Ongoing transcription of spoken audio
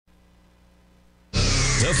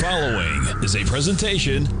The following is a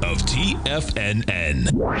presentation of TFNN.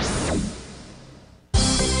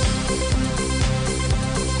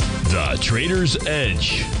 The Trader's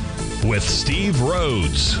Edge with Steve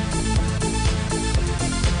Rhodes.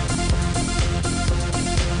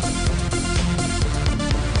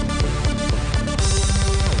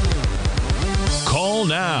 Call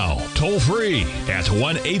now, toll free at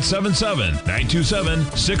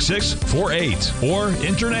 1-877-927-6648 or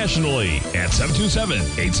internationally at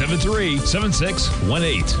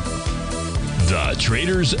 727-873-7618. The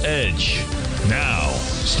Trader's Edge. Now,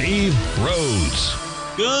 Steve Rhodes.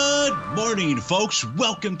 Good morning, folks.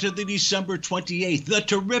 Welcome to the December 28th, the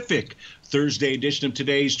terrific Thursday edition of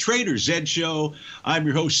today's Trader's Edge Show. I'm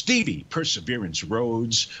your host, Stevie Perseverance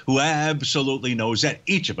Rhodes, who absolutely knows that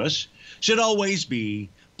each of us should always be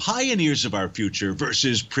pioneers of our future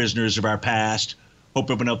versus prisoners of our past.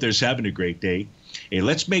 Hope everyone out there is having a great day. Hey,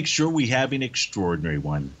 let's make sure we have an extraordinary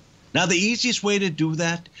one. Now, the easiest way to do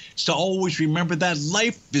that is to always remember that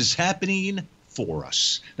life is happening for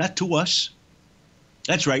us, not to us.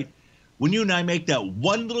 That's right. When you and I make that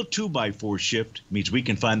one little 2x4 shift, it means we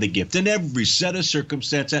can find the gift in every set of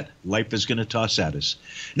circumstance that life is going to toss at us.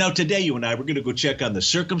 Now, today, you and I, we're going to go check on the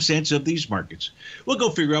circumstance of these markets. We'll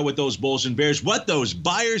go figure out what those bulls and bears, what those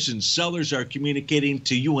buyers and sellers are communicating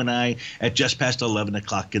to you and I at just past 11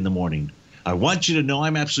 o'clock in the morning. I want you to know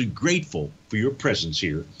I'm absolutely grateful for your presence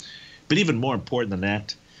here. But even more important than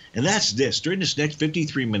that, and that's this, during this next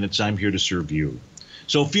 53 minutes, I'm here to serve you.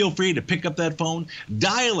 So feel free to pick up that phone,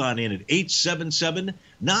 dial on in at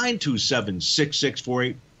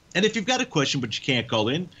 877-927-6648. And if you've got a question but you can't call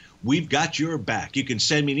in, we've got your back. You can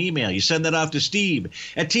send me an email. You send that off to Steve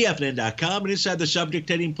at TFNN.com. And inside the subject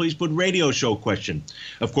heading, please put radio show question.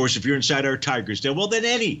 Of course, if you're inside our Tigers Den, well, then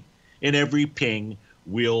any and every ping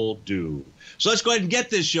will do. So let's go ahead and get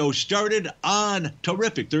this show started on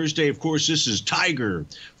terrific Thursday. Of course, this is Tiger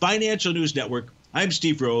Financial News Network. I'm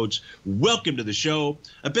Steve Rhodes. Welcome to the show.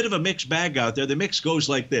 A bit of a mixed bag out there. The mix goes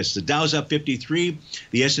like this. The Dow's up 53.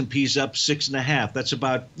 The S&P's up 6.5. That's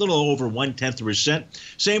about a little over 0.1%.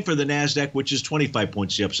 Same for the NASDAQ, which is 25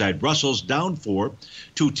 points the upside. Russell's down 4,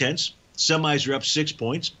 0.2. Semis are up 6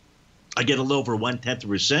 points. I get a little over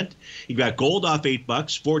 0.1%. You got gold off $8,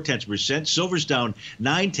 0.4%. Silver's down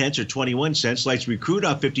 0.9 or 21 cents. Lights recruit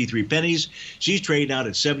off 53 pennies. She's trading out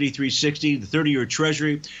at 73.60. The 30-year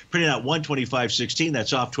Treasury printing out 125.16.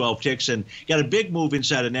 That's off 12 ticks. And got a big move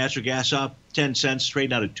inside of natural gas off 10 cents,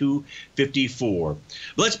 trading out at 2.54.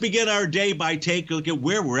 Let's begin our day by taking a look at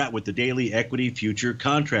where we're at with the daily equity future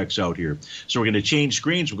contracts out here. So we're going to change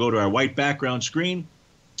screens. We'll go to our white background screen.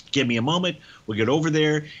 Give me a moment. We'll get over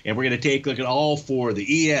there, and we're going to take a look at all four,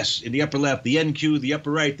 the ES in the upper left, the NQ, the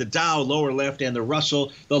upper right, the Dow lower left, and the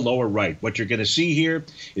Russell, the lower right. What you're going to see here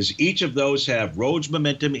is each of those have Rhodes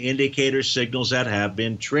momentum indicator signals that have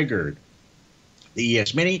been triggered. The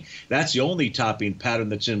ES Mini, that's the only topping pattern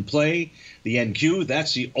that's in play. The NQ,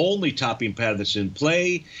 that's the only topping pattern that's in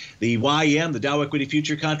play. The YM, the Dow Equity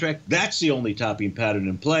Future Contract, that's the only topping pattern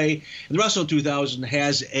in play. And the Russell 2000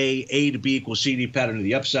 has A to B equals CD pattern to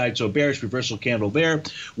the upside, so a bearish reversal candle there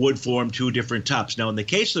would form two different tops. Now, in the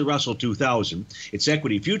case of the Russell 2000, its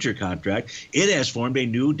Equity Future Contract, it has formed a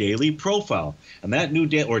new daily profile. And that new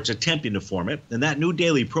or it's attempting to form it, and that new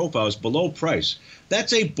daily profile is below price.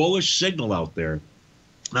 That's a bullish signal out there.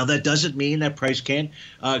 Now, that doesn't mean that price can't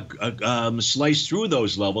slice through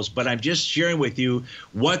those levels, but I'm just sharing with you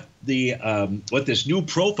what this new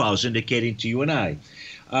profile is indicating to you and I.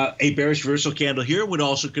 A bearish reversal candle here would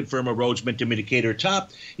also confirm a Rhodes momentum indicator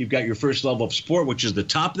top. You've got your first level of support, which is the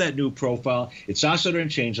top of that new profile. It's oscillator and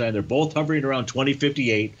change line. They're both hovering around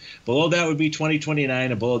 2058. Below that would be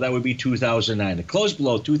 2029, and below that would be 2009. A close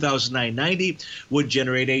below 2009.90 would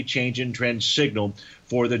generate a change in trend signal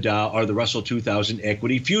for the Dow or the Russell 2000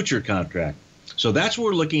 Equity Future Contract. So that's what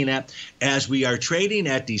we're looking at as we are trading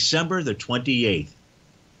at December the 28th.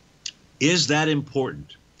 Is that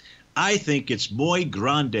important? I think it's muy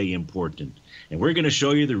grande important, and we're going to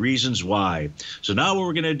show you the reasons why. So now what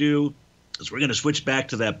we're going to do is we're going to switch back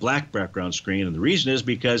to that black background screen, and the reason is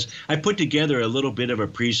because I put together a little bit of a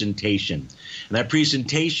presentation. And that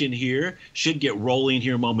presentation here should get rolling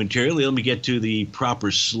here momentarily. Let me get to the proper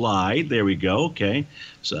slide. There we go. Okay,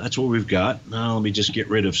 so that's what we've got. Now let me just get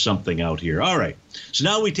rid of something out here. All right, so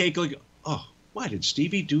now we take a look. Oh, why did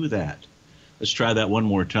Stevie do that? Let's try that one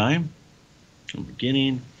more time. From the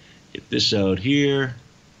beginning. Get this out here.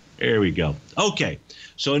 There we go. Okay,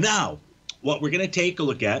 so now what we're going to take a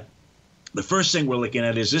look at The first thing we're looking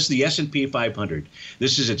at is the S&P 500.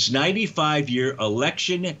 This is its 95-year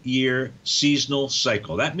election year seasonal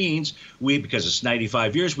cycle. That means because it's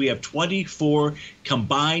 95 years, we have 24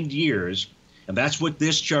 combined years, and that's what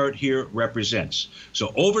this chart here represents.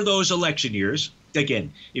 So over those election years,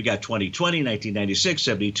 again, you've got 2020, 1996,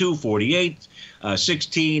 72, 48,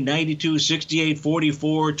 16, 92, 68,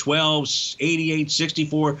 44, 12, 88,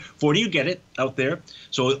 64, 40. You get it out there.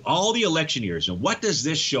 So all the election years. And what does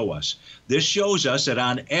this show us? This shows us that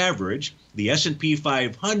on average, the S&P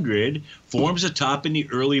 500 forms a top in the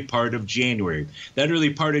early part of January. That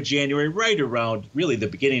early part of January, right around really the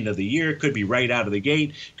beginning of the year, could be right out of the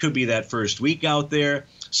gate, could be that first week out there.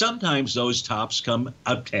 Sometimes those tops come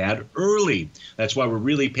a tad early. That's why we're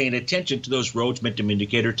really paying attention to those Rhodes Momentum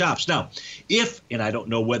Indicator tops. Now, if, and I don't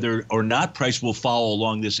know whether or not price will follow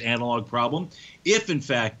along this analog problem, if in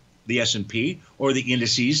fact the S&P or the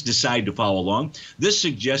indices decide to follow along, this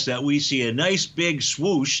suggests that we see a nice big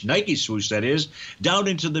swoosh, Nike swoosh that is, down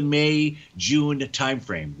into the May, June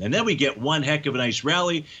timeframe. And then we get one heck of a nice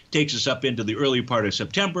rally, takes us up into the early part of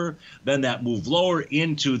September, then that move lower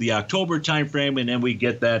into the October timeframe, and then we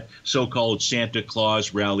get that so-called Santa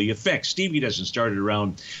Claus rally effect. Stevie doesn't start it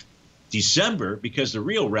around December, because the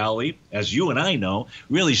real rally, as you and I know,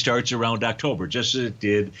 really starts around October, just as it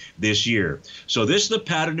did this year. So this is the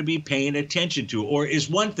pattern to be paying attention to, or is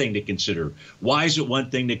one thing to consider. Why is it one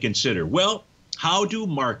thing to consider? Well, how do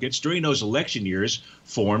markets during those election years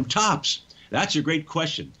form tops? That's a great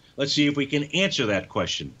question. Let's see if we can answer that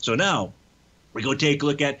question. So now we go take a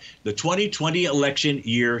look at the 2020 election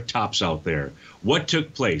year tops out there. What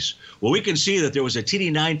took place? Well, we can see that there was a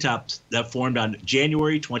TD9 top that formed on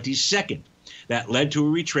January 22nd. That led to a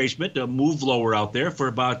retracement, a move lower out there for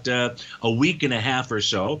about a week and a half or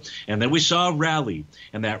so. And then we saw a rally,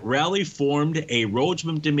 and that rally formed a Rhodes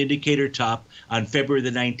Momentum Indicator top on February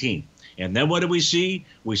the 19th. And then what did we see?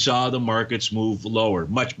 We saw the markets move lower,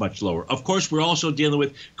 much, much lower. Of course, we're also dealing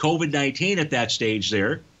with COVID-19 at that stage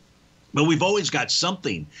there. But we've always got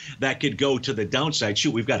something that could go to the downside.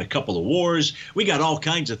 Shoot, we've got a couple of wars. We got all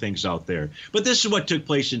kinds of things out there. But this is what took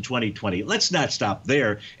place in 2020. Let's not stop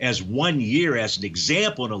there as one year, as an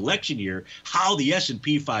example, an election year, how the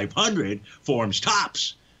S&P 500 forms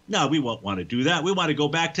tops. No, we won't want to do that. We want to go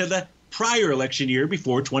back to the prior election year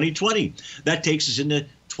before 2020. That takes us into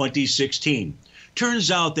 2016.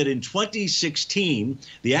 Turns out that in 2016,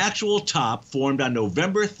 the actual top formed on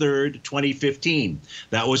November 3rd, 2015.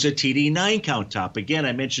 That was a TD9 count top. Again,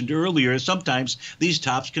 I mentioned earlier, sometimes these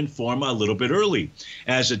tops can form a little bit early.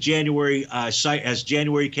 As January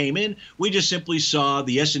came in, we just simply saw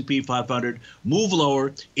the S&P 500 move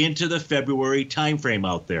lower into the February timeframe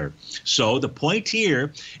out there. So the point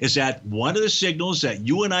here is that one of the signals that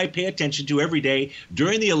you and I pay attention to every day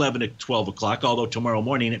during the 11 to 12 o'clock, although tomorrow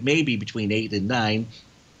morning it may be between 8 and 9.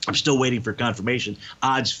 I'm still waiting for confirmation.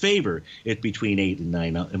 Odds favor it between 8 and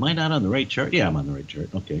 9. Now, am I not on the right chart? Yeah, I'm on the right chart.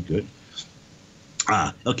 Okay, good.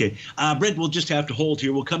 Okay. Brent, we'll just have to hold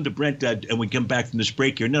here. We'll come to Brent and we come back from this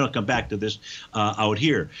break here, and then I'll come back to this out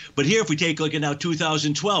here. But here, if we take a look at now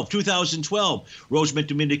 2012, Rhodes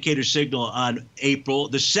Momentum Indicator signal on April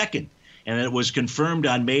the 2nd. And it was confirmed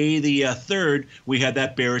on May the 3rd, we had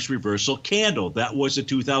that bearish reversal candle. That was a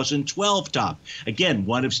 2012 top. Again,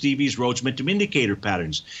 one of Stevie's Rhodes Momentum Indicator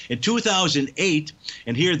patterns. In 2008,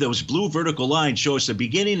 and here those blue vertical lines show us the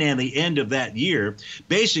beginning and the end of that year.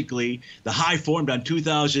 Basically, the high formed on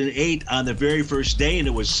 2008 on the very first day, and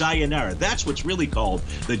it was sayonara. That's what's really called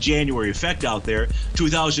the January effect out there.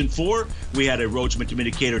 2004, we had a Rhodes Momentum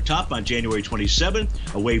Indicator top on January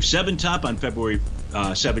 27th, a Wave 7 top on February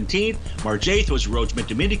 17th. March 8th was a Rhodes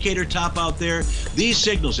Momentum Indicator top out there. These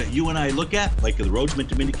signals that you and I look at, like the Rhodes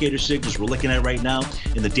Momentum Indicator signals we're looking at right now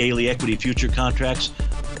in the daily equity future contracts,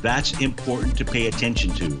 that's important to pay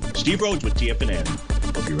attention to. Steve Rhodes with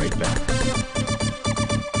TFNN. I'll be right back.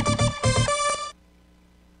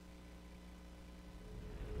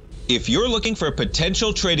 If you're looking for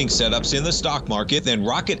potential trading setups in the stock market, then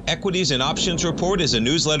Rocket Equities and Options Report is a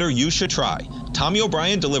newsletter you should try. Tommy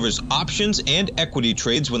O'Brien delivers options and equity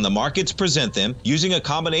trades when the markets present them, using a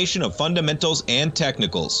combination of fundamentals and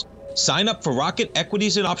technicals. Sign up for Rocket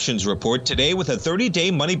Equities and Options Report today with a 30-day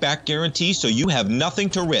money-back guarantee, so you have nothing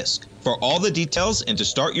to risk. For all the details and to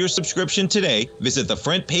start your subscription today, visit the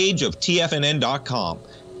front page of TFNN.com.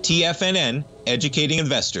 TFNN, educating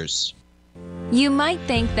investors. You might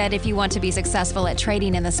think that if you want to be successful at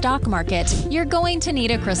trading in the stock market, you're going to need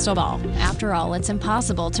a crystal ball. After all, it's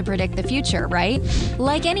impossible to predict the future, right?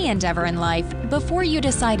 Like any endeavor in life, before you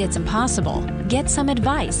decide it's impossible, get some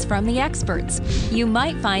advice from the experts. You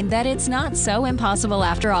might find that it's not so impossible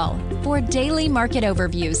after all. For daily market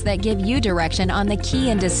overviews that give you direction on the key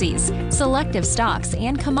indices, selective stocks,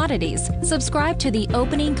 and commodities, subscribe to the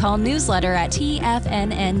Opening Call newsletter at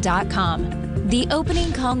TFNN.com. The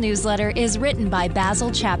Opening Call newsletter is written by Basil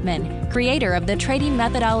Chapman, creator of the trading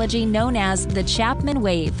methodology known as the Chapman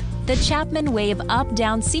Wave. The Chapman Wave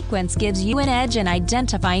up-down sequence gives you an edge in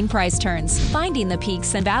identifying price turns, finding the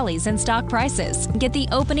peaks and valleys in stock prices. Get the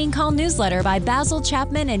Opening Call newsletter by Basil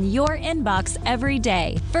Chapman in your inbox every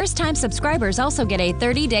day. First-time subscribers also get a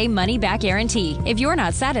 30-day money-back guarantee. If you're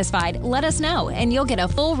not satisfied, let us know, and you'll get a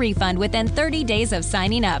full refund within 30 days of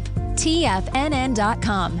signing up.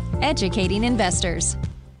 TFNN.com, educating investors.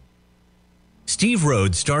 Steve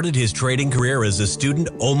Rhodes started his trading career as a student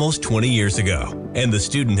almost 20 years ago, and the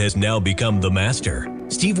student has now become the master.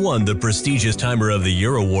 Steve won the prestigious Timer of the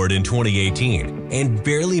Year award in 2018 and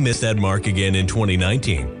barely missed that mark again in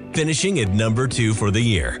 2019, finishing at number 2 for the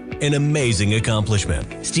year. An amazing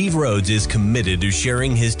accomplishment. Steve Rhodes is committed to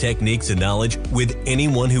sharing his techniques and knowledge with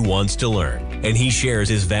anyone who wants to learn, and he shares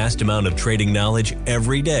his vast amount of trading knowledge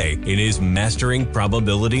every day in his Mastering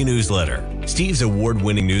Probability newsletter. Steve's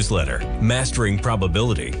award-winning newsletter, Mastering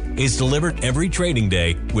Probability, is delivered every trading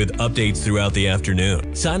day with updates throughout the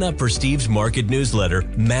afternoon. Sign up for Steve's market newsletter,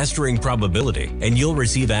 Mastering Probability, and you'll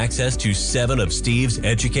receive access to 7 of Steve's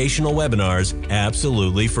educational webinars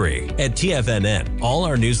absolutely free. At TFNN, all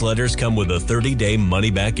our newsletters come with a 30-day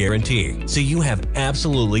money-back guarantee, so you have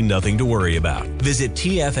absolutely nothing to worry about. Visit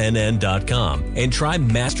TFNN.com and try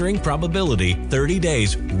Mastering Probability 30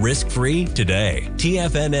 days risk-free today.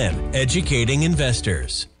 TFNN, educating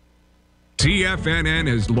investors. TFNN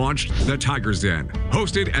has launched The Tiger's Den,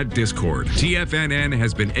 hosted at Discord. TFNN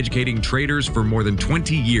has been educating traders for more than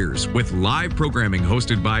 20 years with live programming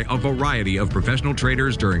hosted by a variety of professional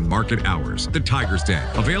traders during market hours. The Tiger's Den,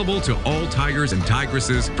 available to all tigers and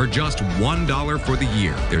tigresses for just $1 for the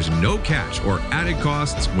year. There's no catch or added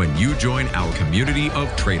costs when you join our community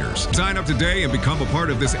of traders. Sign up today and become a part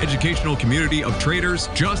of this educational community of traders.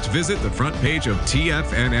 Just visit the front page of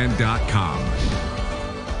TFNN.com.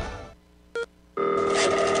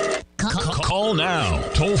 Call now,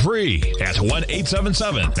 toll free at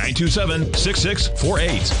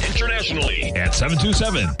 1-877-927-6648. Internationally at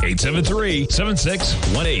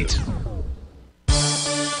 727-873-7618.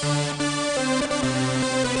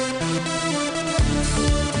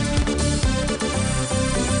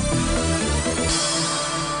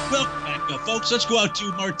 Welcome back, folks. Let's go out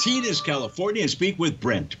to Martinez, California, and speak with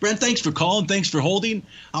Brent. Brent, thanks for calling. Thanks for holding.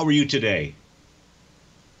 How are you today?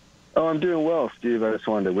 Oh, I'm doing well, Steve. I just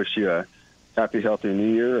wanted to wish you a happy, healthy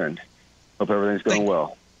New Year and hope everything's going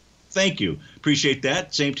well. Thank you. Appreciate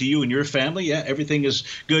that. Same to you and your family. Yeah, everything is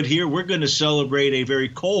good here. We're going to celebrate a very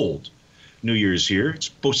cold New Year's here. It's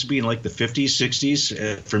supposed to be in like the 50s,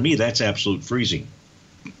 60s. For me, that's absolute freezing.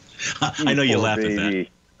 I know you laugh at that.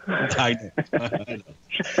 I know.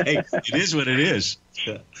 Hey, it is what it is.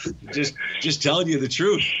 Just telling you the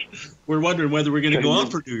truth. We're wondering whether we're going to go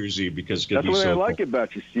out for New Year's Eve because it's going to be so That's what I cold. like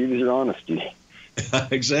about you, Steve, is your honesty.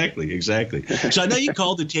 Exactly. So I know you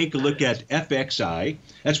called to take a look at FXI.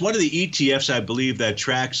 That's one of the ETFs, I believe, that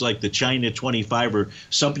tracks like the China 25 or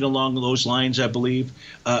something along those lines, I believe.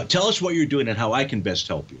 Tell us what you're doing and how I can best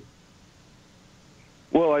help you.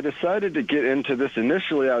 Well, I decided to get into this.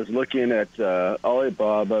 Initially, I was looking at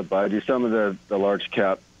Alibaba, Baidu, some of the large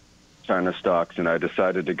cap China stocks, and I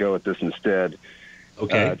decided to go with this instead.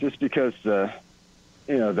 Okay. Just because, for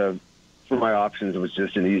my options, it was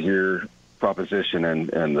just an easier proposition,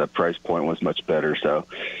 and the price point was much better. So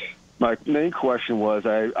my main question was,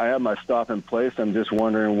 I have my stop in place. I'm just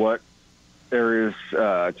wondering what areas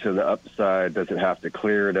to the upside does it have to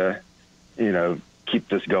clear to, keep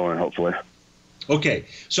this going, hopefully. Okay,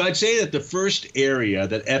 so I'd say that the first area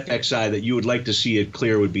that FXI that you would like to see it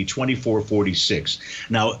clear would be 2446.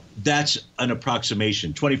 Now, that's an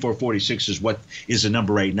approximation. 2446 is what is the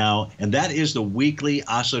number right now, and that is the weekly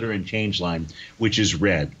oscillator and change line, which is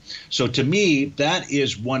red. So to me, that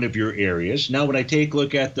is one of your areas. Now, when I take a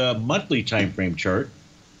look at the monthly time frame chart,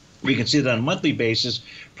 we can see that on a monthly basis,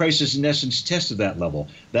 prices in essence tested that level.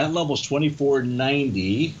 That level is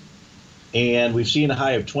 2490. And we've seen a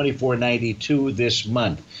high of 24.92 this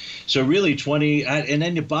month. So really and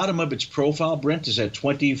then the bottom of its profile, Brent, is at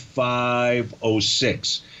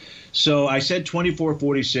 25.06. So I said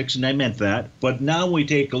 24.46, and I meant that. But now when we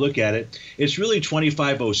take a look at it, it's really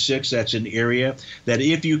 25.06. That's an area that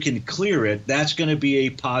if you can clear it, that's going to be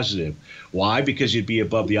a positive. Why? Because you'd be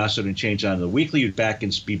above the oscillator and change on the weekly. You'd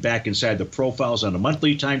be back inside the profiles on a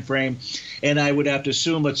monthly time frame. And I would have to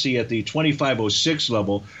assume, let's see, at the 25.06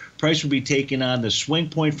 level, price would be taking on the swing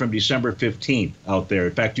point from December 15th out there.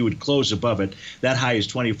 In fact, you would close above it. That high is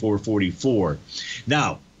 24.44.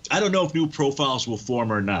 Now, I don't know if new profiles will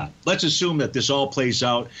form or not. Let's assume that this all plays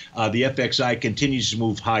out. The FXI continues to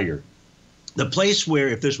move higher. The place where,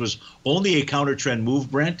 if this was only a counter trend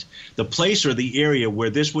move, Brent, the place or the area where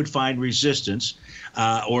this would find resistance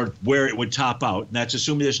or where it would top out, and that's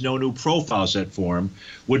assuming there's no new profiles that form,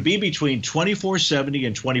 would be between 24.70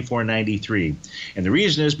 and 24.93. And the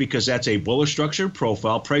reason is because that's a bullish structured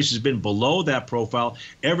profile. Price has been below that profile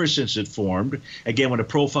ever since it formed. Again, when a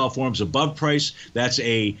profile forms above price, that's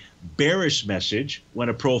a bearish message. When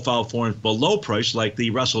a profile forms below price, like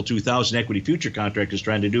the Russell 2000 equity future contract is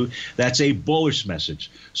trying to do, that's a bullish message.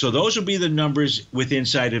 So those would be the numbers with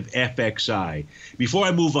inside of FXI. Before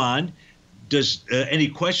I move on, does any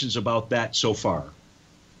questions about that so far?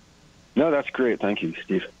 No, that's great. Thank you,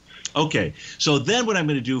 Steve. Okay, so then what I'm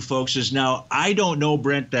going to do, folks, is now I don't know,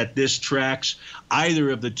 Brent, that this tracks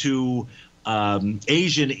either of the two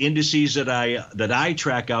Asian indices that I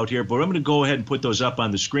track out here, but I'm going to go ahead and put those up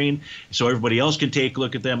on the screen so everybody else can take a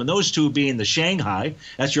look at them. And those two being the Shanghai,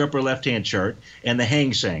 that's your upper left-hand chart, and the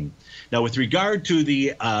Hang Seng. Now, with regard to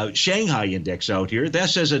the Shanghai index out here, that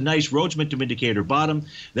says a nice Rhodes Momentum Indicator bottom.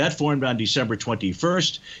 That formed on December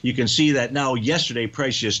 21st. You can see that now yesterday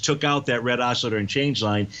price just took out that red oscillator and change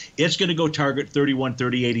line. It's going to go target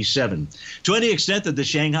 31.3087. To any extent that the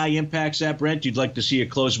Shanghai impacts that, Brent, you'd like to see it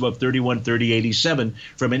close above 31.3087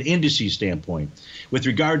 from an indices standpoint. With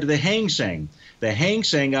regard to the Hang Seng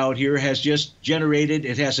out here has just generated,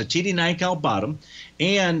 it has a TD9 count bottom,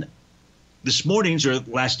 and this morning's or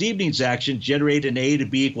last evening's action generated an A to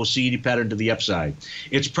B equals CD pattern to the upside.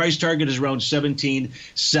 Its price target is around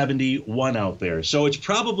 1771 out there. So it's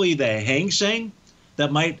probably the Hang Seng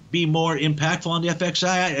that might be more impactful on the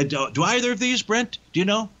FXI. Do either of these, Brent? Do you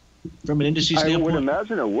know from an indices standpoint? I would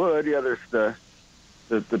imagine it would. Yeah, there's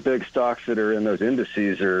the big stocks that are in those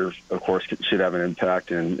indices are, of course, should have an impact,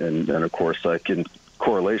 and of course, like in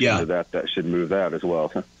correlation to that should move that as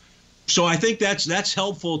well. So I think that's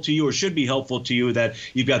helpful to you, or should be helpful to you, that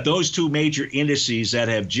you've got those two major indices that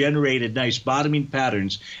have generated nice bottoming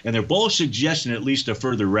patterns, and they're both suggesting at least a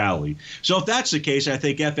further rally. So if that's the case, I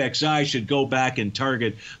think FXI should go back and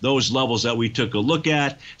target those levels that we took a look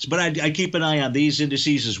at. But I keep an eye on these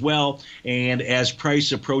indices as well, and as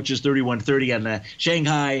price approaches 31.30 on the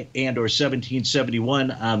Shanghai and or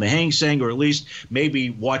 1771 on the Hang Seng, or at least maybe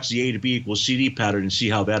watch the A to B equals CD pattern and see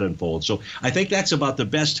how that unfolds. So I think that's about the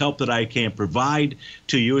best help that I can provide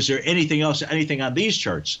to you. Is there anything else, anything on these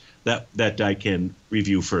charts that I can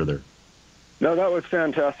review further? No, that was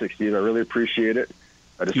fantastic, Steve. I really appreciate it.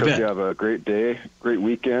 I just hope you have a great day, great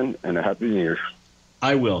weekend, and a happy New Year.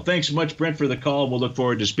 I will. Thanks so much, Brent, for the call. We'll look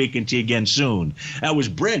forward to speaking to you again soon. That was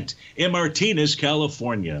Brent in Martinez,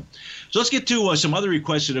 California. So let's get to some other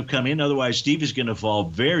requests that have come in. Otherwise, Steve is going to fall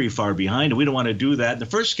very far behind, and we don't want to do that. The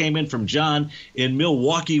first came in from John in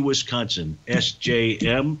Milwaukee, Wisconsin,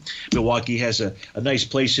 SJM. Milwaukee has a nice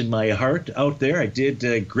place in my heart out there. I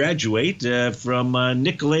did graduate from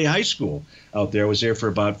Nicolet High School out there. I was there for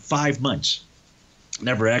about 5 months.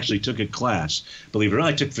 Never actually took a class, believe it or not.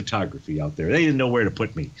 I took photography out there. They didn't know where to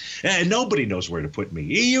put me. And nobody knows where to put me.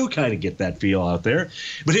 You kind of get that feel out there.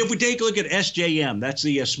 But if we take a look at SJM, that's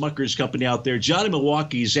the Smuckers company out there. John in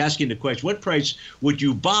Milwaukee is asking the question, what price would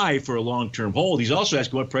you buy for a long-term hold? He's also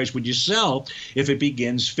asking what price would you sell if it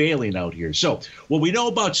begins failing out here. So what we know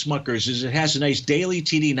about Smuckers is it has a nice daily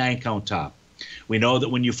TD9 count top. We know that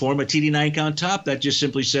when you form a TD9 count top, that just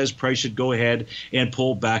simply says price should go ahead and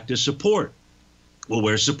pull back to support. Well,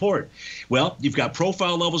 where's support? Well, you've got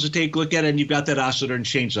profile levels to take a look at, and you've got that oscillator and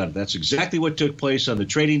change on it. That's exactly what took place on the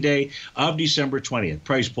trading day of December 20th.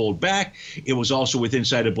 Price pulled back. It was also with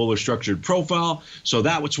inside a bullish structured profile, so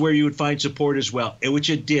that was where you would find support as well, which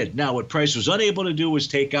it did. Now, what price was unable to do was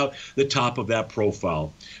take out the top of that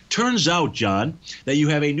profile. Turns out, John, that you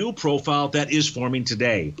have a new profile that is forming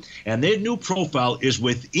today, and that new profile is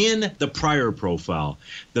within the prior profile.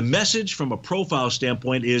 The message from a profile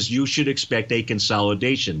standpoint is you should expect a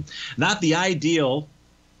consolidation, not the ideal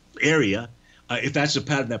area, if that's the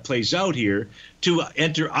pattern that plays out here, to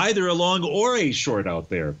enter either a long or a short out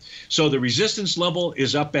there. So the resistance level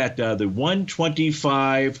is up at the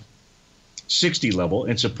 125.60 level,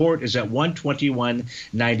 and support is at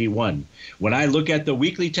 121.91. When I look at the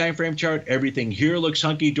weekly time frame chart, everything here looks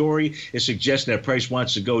hunky-dory. It suggests that price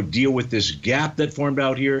wants to go deal with this gap that formed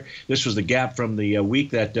out here. This was the gap from the week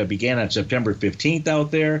that began on September 15th out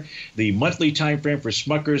there. The monthly time frame for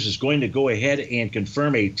Smuckers is going to go ahead and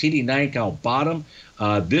confirm a TD9 count bottom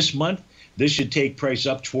this month. This should take price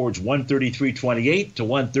up towards 133.28 to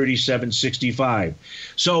 137.65.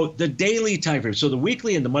 So the daily time frame, so the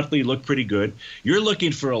weekly and the monthly look pretty good. You're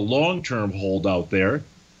looking for a long-term hold out there.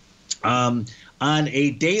 On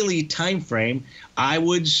a daily time frame, I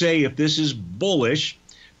would say if this is bullish,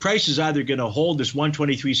 price is either going to hold this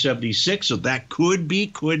 123.76, so that could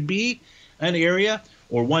be an area,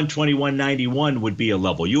 or 121.91 would be a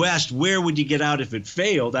level. You asked where would you get out if it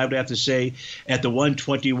failed. I would have to say at the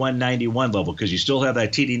 121.91 level, because you still have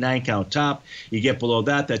that TD9 count top. You get below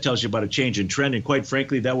that, that tells you about a change in trend, and quite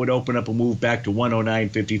frankly, that would open up a move back to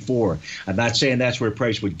 109.54. I'm not saying that's where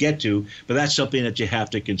price would get to, but that's something that you have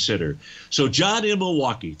to consider. So John in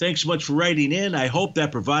Milwaukee, thanks so much for writing in. I hope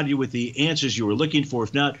that provided you with the answers you were looking for.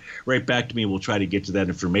 If not, write back to me. We'll try to get to that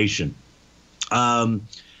information.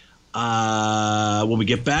 When we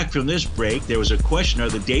get back from this break, there was a question, are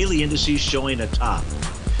the daily indices showing a top?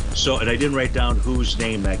 So, and I didn't write down whose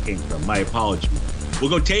name that came from. My apologies. We'll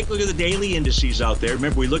go take a look at the daily indices out there.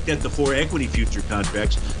 Remember, we looked at the 4 equity future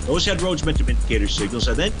contracts. Those had Rhodes momentum indicator signals.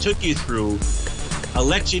 I then took you through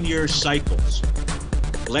election year cycles,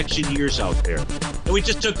 election years out there. And we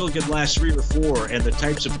just took a look at the last 3 or 4 and the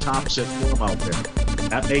types of tops that form out there.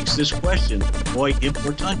 That makes this question muy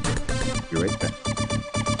importante. Be right back.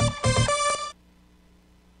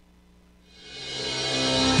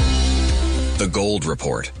 The Gold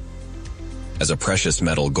Report. As a precious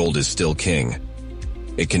metal, gold is still king.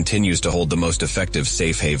 It continues to hold the most effective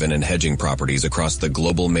safe haven and hedging properties across the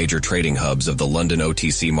global major trading hubs of the London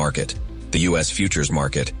OTC market, the U.S. futures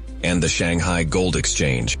market, and the Shanghai Gold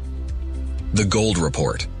Exchange. The Gold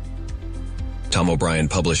Report. Tom O'Brien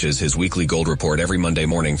publishes his weekly gold report every Monday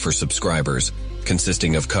morning for subscribers,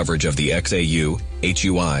 consisting of coverage of the XAU,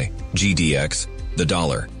 HUI, GDX, the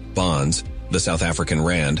dollar, bonds, the South African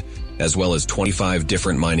rand, as well as 25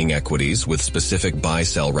 different mining equities with specific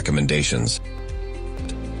buy-sell recommendations.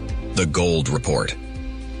 The Gold Report.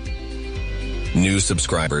 New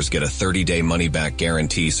subscribers get a 30-day money-back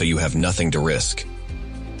guarantee, so you have nothing to risk.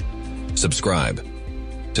 Subscribe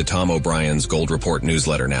to Tom O'Brien's Gold Report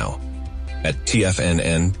newsletter now at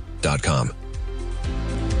TFNN.com.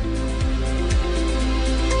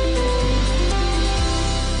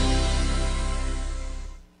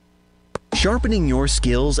 Sharpening your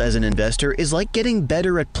skills as an investor is like getting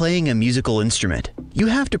better at playing a musical instrument. You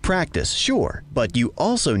have to practice, sure, but you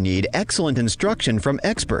also need excellent instruction from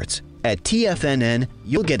experts. At TFNN,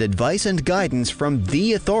 you'll get advice and guidance from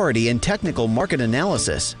the authority in technical market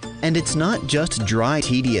analysis. And it's not just dry,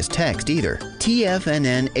 tedious text either.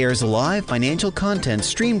 TFNN airs live financial content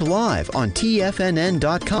streamed live on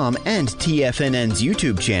TFNN.com and TFNN's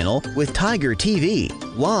YouTube channel with Tiger TV,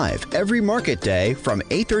 live every market day from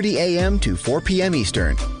 8:30 a.m. to 4 p.m.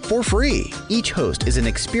 Eastern. For free. Each host is an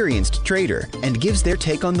experienced trader and gives their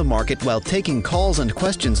take on the market while taking calls and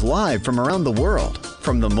questions live from around the world.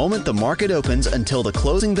 From the moment the market opens until the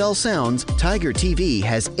closing bell sounds, Tiger TV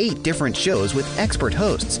has 8 different shows with expert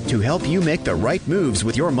hosts to help you make the right moves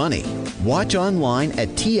with your money. Watch online at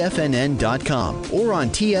TFNN.com or on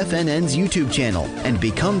TFNN's YouTube channel and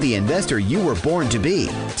become the investor you were born to be.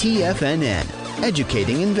 TFNN,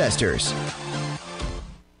 educating investors.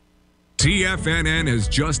 TFNN has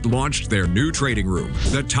just launched their new trading room,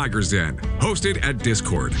 the Tiger's Den. Hosted at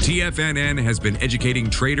Discord, TFNN has been educating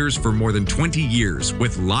traders for more than 20 years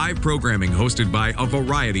with live programming hosted by a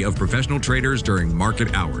variety of professional traders during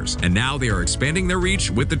market hours. And now they are expanding their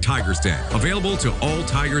reach with the Tiger's Den, available to all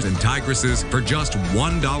tigers and tigresses for just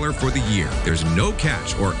 $1 for the year. There's no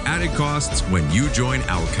catch or added costs when you join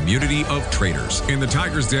our community of traders. In the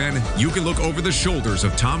Tiger's Den, you can look over the shoulders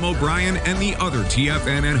of Tom O'Brien and the other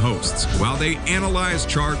TFNN hosts while they analyze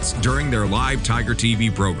charts during their live Tiger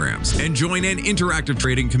TV programs, and join an interactive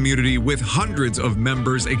trading community with hundreds of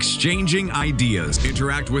members exchanging ideas.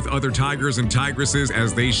 Interact with other tigers and tigresses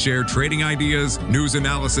as they share trading ideas, news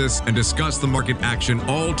analysis, and discuss the market action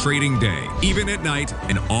all trading day, even at night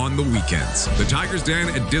and on the weekends. The Tiger's Den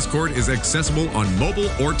at Discord is accessible on mobile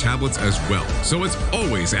or tablets as well, so it's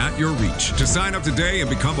always at your reach. To sign up today and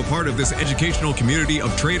become a part of this educational community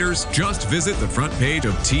of traders, just visit the front page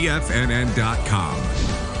of TFNN.com.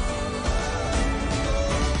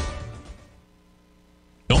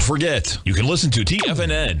 Don't forget, you can listen to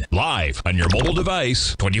TFNN live on your mobile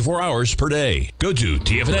device 24 hours per day. Go to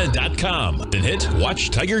TFNN.com, then hit Watch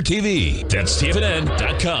Tiger TV. That's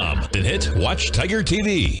TFNN.com, then hit Watch Tiger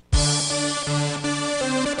TV.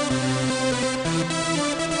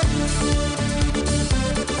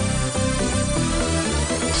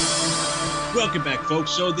 Welcome back,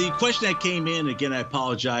 folks. So the question that came in, again, I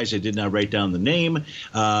apologize, I did not write down the name,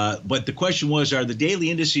 but the question was, are the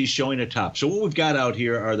daily indices showing a top? So what we've got out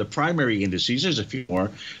here are the primary indices. There's a few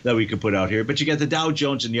more that we could put out here, but you got the Dow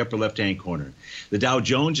Jones in the upper left-hand corner. The Dow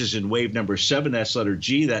Jones is in wave number 7. That's letter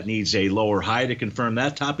G. That needs a lower high to confirm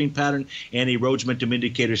that topping pattern, and a Rhodes momentum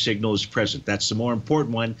indicator signal is present. That's the more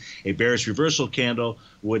important one. A bearish reversal candle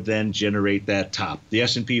would then generate that top. The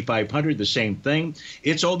S&P 500, the same thing.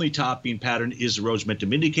 Its only topping pattern is the Rhodes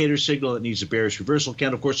momentum indicator signal. It needs a bearish reversal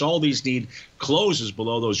candle. Of course, all these need closes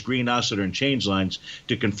below those green oscillator and change lines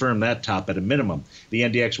to confirm that top at a minimum. The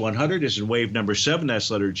NDX 100 is in wave number 7.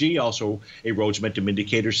 That's letter G, also a Rhodes momentum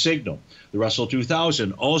indicator signal. The Russell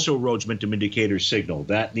 2000, also Rhodes momentum indicator signal.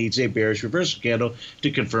 That needs a bearish reversal candle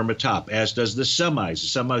to confirm a top, as does the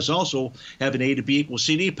semis. The semis also have an A to B equals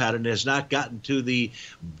CD pattern that has not gotten to the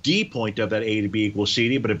D point of that A to B equals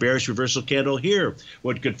CD, but a bearish reversal candle here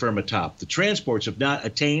would confirm a top. The transports have not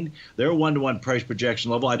attained their one-to-one price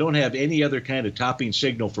projection level. I don't have any other kind of topping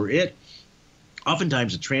signal for it.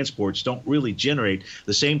 Oftentimes, the transports don't really generate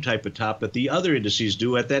the same type of top that the other indices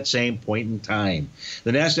do at that same point in time. The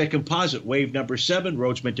NASDAQ Composite, wave number 7,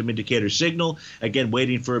 Rhodes momentum indicator signal, again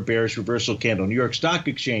waiting for a bearish reversal candle. New York Stock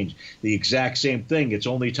Exchange, the exact same thing. Its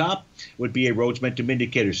only top would be a Rhodes momentum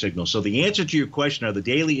indicator signal. So the answer to your question, are the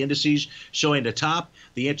daily indices showing the top?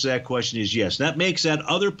 The answer to that question is yes. That makes that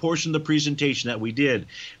other portion of the presentation that we did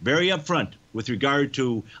very upfront with regard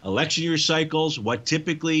to election year cycles, what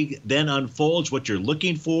typically then unfolds, what you're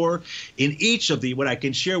looking for in each of the, what I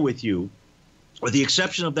can share with you, with the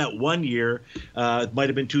exception of that 1 year, it might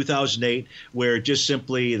have been 2008, where just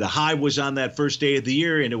simply the high was on that first day of the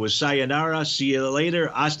year, and it was sayonara, see you later,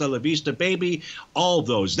 hasta la vista, baby, all of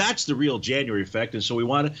those. That's the real January effect, and so we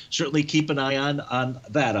want to certainly keep an eye on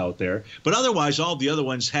that out there. But otherwise, all the other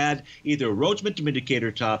ones had either a Rhodes momentum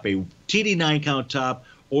indicator top, a TD9 count top,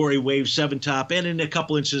 or a wave 7 top, and in a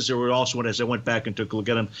couple instances there were also, as I went back and took a look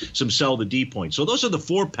at them, some sell the D points. So those are the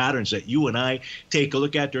 4 patterns that you and I take a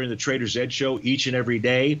look at during the Trader's Edge show each and every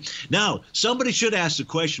day. Now, somebody should ask the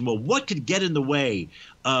question, well, what could get in the way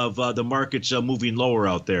of the markets moving lower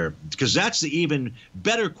out there? Because that's the even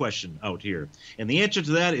better question out here. And the answer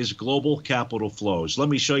to that is global capital flows. Let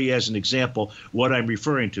me show you as an example what I'm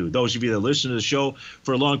referring to. Those of you that listen to the show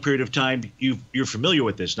for a long period of time, you're familiar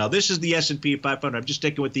with this. Now, this is the S&P 500. I'm just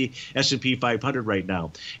sticking with the S&P 500 right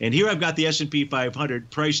now. And here I've got the S&P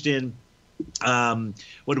 500 priced in,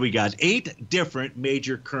 what do we got? 8 different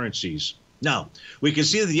major currencies. Now, we can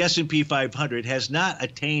see that the S&P 500 has not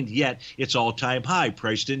attained yet its all-time high,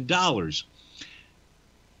 priced in dollars.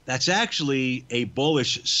 That's actually a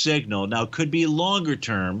bullish signal. Now, it could be longer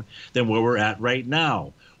term than where we're at right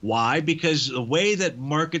now. Why? Because the way that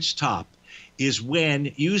markets top is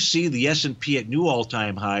when you see the S&P at new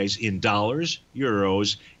all-time highs in dollars,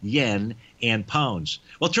 euros, yen, and pounds.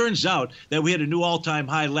 Well, it turns out that we had a new all-time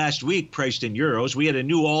high last week priced in euros. We had a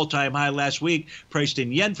new all-time high last week priced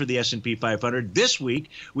in yen for the S&P 500. This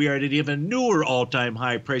week, we are at an even newer all-time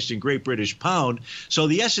high priced in Great British Pound. So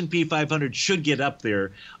the S&P 500 should get up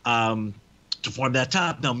there to form that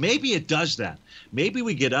top. Now, maybe it does that. Maybe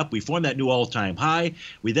we get up, we form that new all-time high,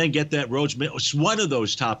 we then get that Rhodes, one of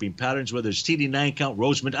those topping patterns, whether it's TD9 count,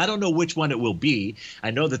 Rhodes, I don't know which one it will be.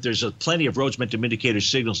 I know that there's plenty of Rhodes momentum indicator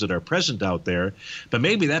signals that are present out there, but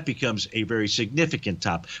maybe that becomes a very significant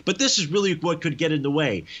top. But this is really what could get in the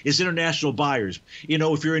way, is international buyers. You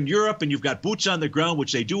know, if you're in Europe and you've got boots on the ground,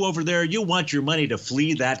 which they do over there, you want your money to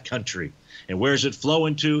flee that country. And where is it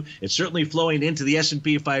flowing to? It's certainly flowing into the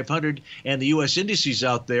S&P 500 and the U.S. indices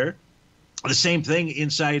out there. The same thing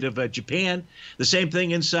inside of Japan, the same thing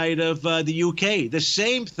inside of the UK, the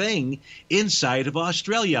same thing inside of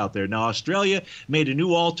Australia out there. Now, Australia made a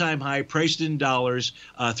new all-time high priced in dollars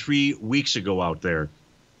 3 weeks ago out there.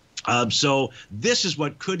 So this is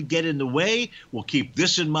what could get in the way. We'll keep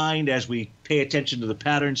this in mind as we pay attention to the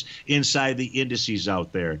patterns inside the indices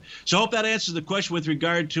out there. So I hope that answers the question with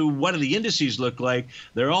regard to what do the indices look like.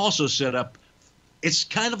 They're also set up. It's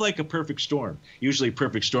kind of like a perfect storm. Usually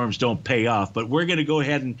perfect storms don't pay off, but we're going to go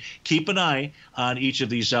ahead and keep an eye on each of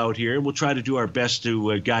these out here. We'll try to do our best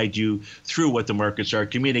to guide you through what the markets are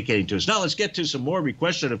communicating to us. Now let's get to some more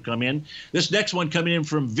requests that have come in. This next one coming in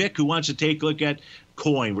from Vic, who wants to take a look at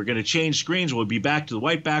coin. We're going to change screens. We'll be back to the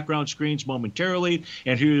white background screens momentarily,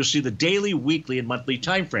 and here you'll see the daily, weekly, and monthly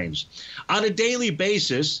time frames. On a daily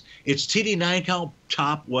basis, its TD9 count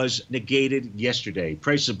top was negated yesterday.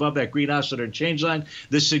 Price above that green oscillator and change line.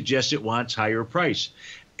 This suggests it wants higher price.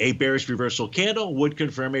 A bearish reversal candle would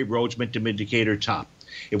confirm a Rhodes momentum indicator top.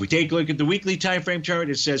 If we take a look at the weekly time frame chart,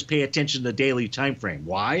 it says pay attention to the daily time frame.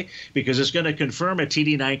 Why? Because it's going to confirm a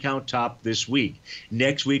TD9 count top this week.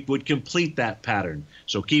 Next week would complete that pattern.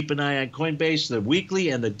 So keep an eye on Coinbase. The weekly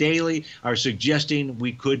and the daily are suggesting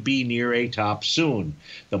we could be near a top soon.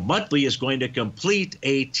 The monthly is going to complete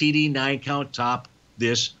a TD9 count top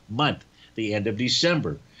this month, the end of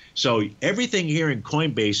December. So everything here in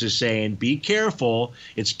Coinbase is saying, be careful.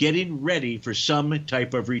 It's getting ready for some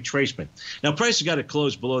type of retracement. Now, price has got to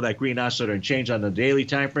close below that green oscillator and change on the daily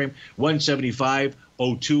time frame,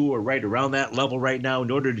 175.02 or right around that level right now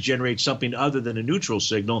in order to generate something other than a neutral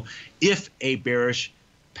signal if a bearish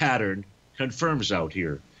pattern confirms out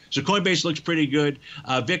here. So Coinbase looks pretty good.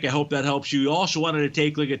 Vic, I hope that helps you. You also wanted to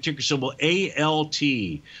take a look at ticker symbol ALT.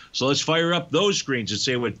 So let's fire up those screens and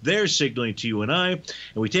say what they're signaling to you and I. And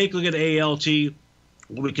we take a look at ALT.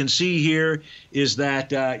 What we can see here is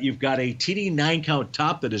that you've got a TD9 count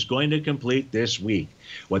top that is going to complete this week.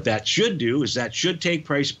 What that should do is that should take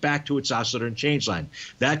price back to its oscillator and change line.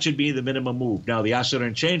 That should be the minimum move. Now, the oscillator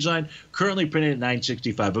and change line currently printed at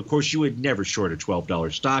 965. Of course, you would never short a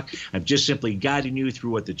 $12 stock. I'm just simply guiding you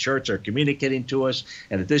through what the charts are communicating to us.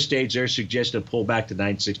 And at this stage, they're suggesting a pull back to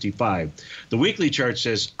 965. The weekly chart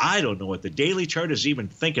says, I don't know what the daily chart is even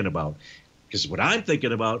thinking about. Because what I'm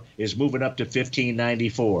thinking about is moving up to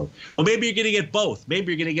 1594. Well, maybe you're going to get both.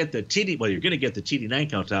 Maybe you're going to get the TD. Well, you're going to get the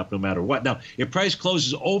TD9 count top no matter what. Now, if price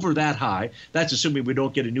closes over that high, that's assuming we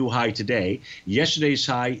don't get a new high today. Yesterday's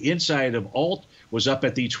high inside of alt was up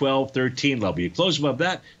at the 1213 level. You close above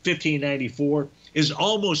that, 1594 is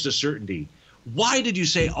almost a certainty. Why did you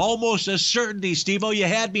say almost a certainty, Steve-O? You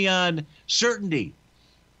had me on certainty.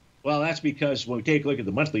 Well, that's because when we take a look at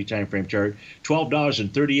the monthly time frame chart,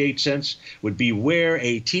 $12.38 would be where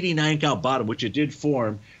a TD9 count bottom, which it did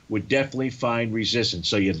form, would definitely find resistance.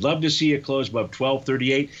 So you'd love to see it close above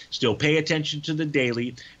 1238. Still pay attention to the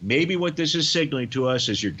daily. Maybe what this is signaling to us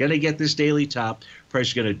is you're going to get this daily top. Price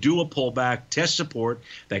is going to do a pullback, test support.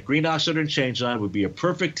 That green oscillator and change line would be a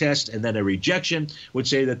perfect test, and then a rejection would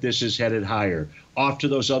say that this is headed higher, off to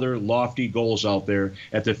those other lofty goals out there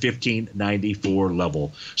at the 1594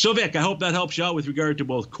 level. So, Vic, I hope that helps you out with regard to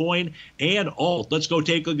both coin and alt. Let's go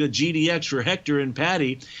take a look at GDX for Hector and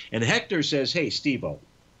Patty. And Hector says, hey, Steve-O,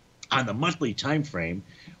 on the monthly time frame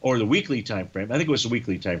or the weekly time frame, I think it was the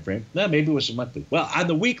weekly time frame. No, maybe it was the monthly. Well, on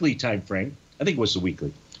the weekly time frame, I think it was the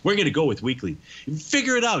weekly. We're going to go with weekly.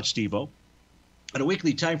 Figure it out, Steve-O. On a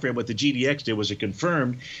weekly time frame, what the GDX did was it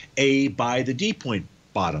confirmed a by the D point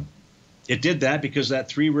bottom. It did that because that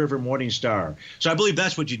Three River Morning Star. So I believe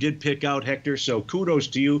that's what you did pick out, Hector. So kudos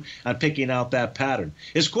to you on picking out that pattern.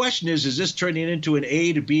 His question is this turning into an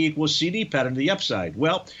A to B equals CD pattern to the upside?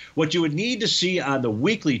 Well, what you would need to see on the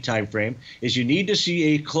weekly time frame is you need to see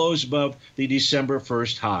a close above the December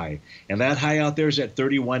 1st high. And that high out there is at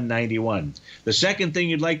 31.91. The second thing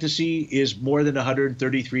you'd like to see is more than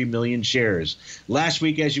 133 million shares. Last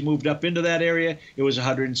week, as you moved up into that area, it was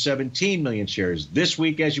 117 million shares. This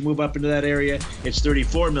week, as you move up into that area, it's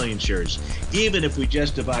 34 million shares. Even if we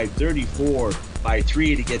just divide 34 by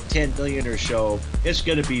 3 to get 10 million or so, it's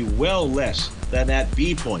going to be well less than that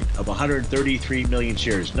B point of 133 million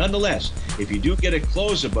shares. Nonetheless, if you do get a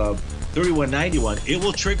close above 31.91, it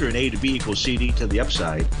will trigger an A to B equals CD to the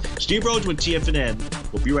upside. Steve Rhodes with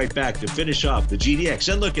TFNN. We'll be right back to finish off the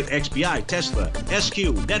GDX and look at XBI, Tesla, SQ,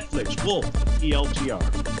 Netflix, Wolf, ELTR.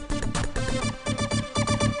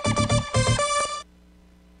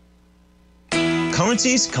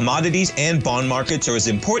 Currencies, commodities, and bond markets are as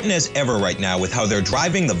important as ever right now with how they're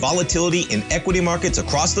driving the volatility in equity markets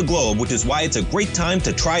across the globe, which is why it's a great time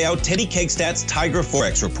to try out Teddy Kegstad's Tiger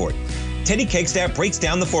Forex Report. Teddy Kegstad breaks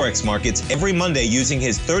down the Forex markets every Monday using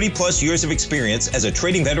his 30-plus years of experience as a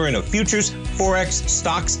trading veteran of futures, Forex,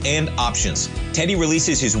 stocks, and options. Teddy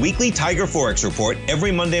releases his weekly Tiger Forex Report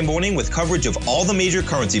every Monday morning with coverage of all the major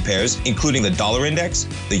currency pairs, including the dollar index,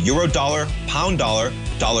 the euro dollar, pound dollar,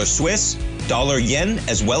 dollar Swiss, dollar yen,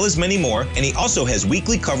 as well as many more, and he also has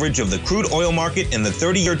weekly coverage of the crude oil market and the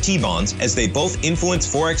 30-year T-bonds, as they both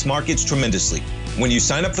influence Forex markets tremendously. When you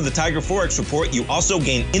sign up for the Tiger Forex Report, you also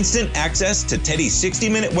gain instant access to Teddy's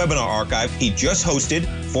 60-minute webinar archive he just hosted,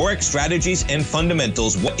 Forex Strategies and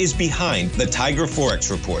Fundamentals, What is Behind the Tiger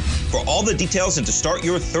Forex Report. For all the details and to start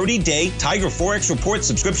your 30-day Tiger Forex Report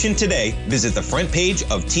subscription today, visit the front page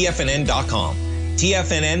of TFNN.com.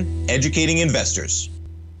 TFNN, educating investors.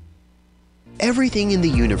 Everything in the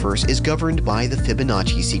universe is governed by the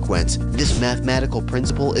Fibonacci sequence. This mathematical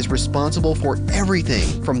principle is responsible for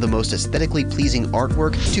everything from the most aesthetically pleasing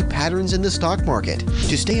artwork to patterns in the stock market.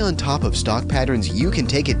 To stay on top of stock patterns you can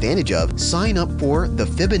take advantage of, sign up for the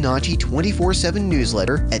Fibonacci 24/7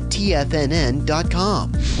 newsletter at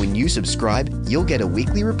TFNN.com. When you subscribe, you'll get a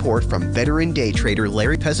weekly report from veteran day trader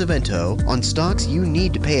Larry Pesavento on stocks you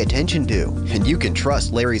need to pay attention to. And you can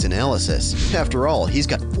trust Larry's analysis. After all, he's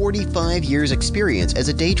got 45 years experience as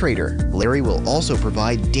a day trader. Larry will also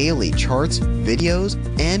provide daily charts, videos,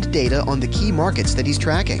 and data on the key markets that he's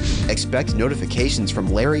tracking. Expect notifications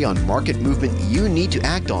from Larry on market movement you need to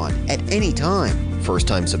act on at any time.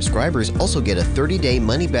 First-time subscribers also get a 30-day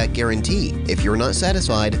money-back guarantee. If you're not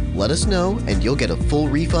satisfied, let us know and you'll get a full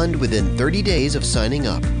refund within 30 days of signing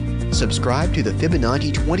up. Subscribe to the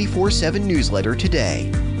Fibonacci 24/7 newsletter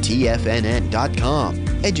today. TFNN.com,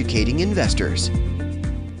 educating investors.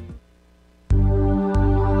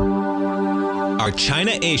 Are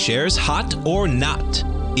China A-shares hot or not?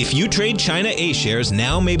 If you trade China A-shares,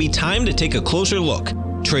 now may be time to take a closer look.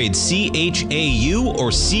 Trade CHAU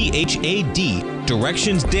or CHAD,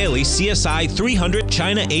 Directions Daily CSI 300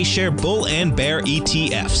 China A-share Bull and Bear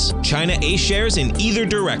ETFs. China A-shares in either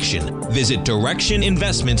direction. Visit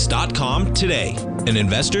directioninvestments.com today. An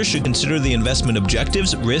investor should consider the investment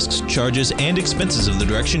objectives, risks, charges, and expenses of the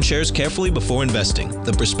Direction shares carefully before investing.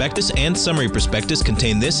 The prospectus and summary prospectus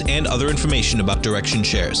contain this and other information about Direction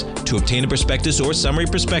shares. To obtain a prospectus or summary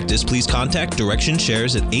prospectus, please contact Direction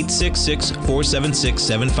shares at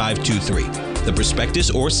 866-476-7523. The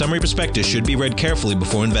prospectus or summary prospectus should be read carefully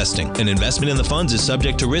before investing. An investment in the funds is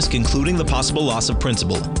subject to risk, including the possible loss of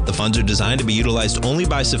principal. The funds are designed to be utilized only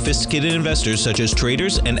by sophisticated investors such as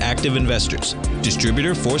traders and active investors.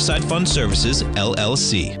 Distributor Foresight Fund Services,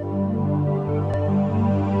 LLC.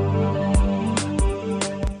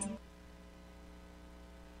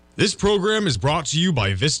 This program is brought to you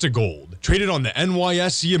by Vista Gold, traded on the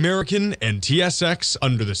NYSE American and TSX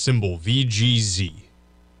under the symbol VGZ.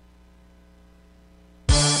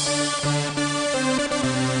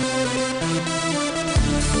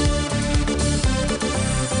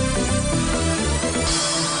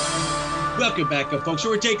 Welcome back, folks. So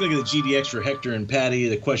we're taking a look at the GDX for Hector and Patty.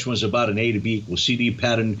 The question was about an A to B equals CD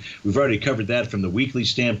pattern. We've already covered that from the weekly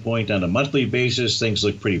standpoint. On a monthly basis, things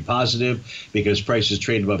look pretty positive because prices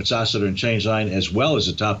trade above its oscillator and change line as well as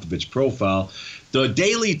the top of its profile. The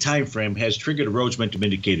daily time frame has triggered a Rhodes momentum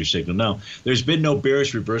indicator signal. Now, there's been no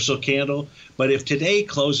bearish reversal candle, but if today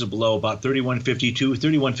closes below about 3152,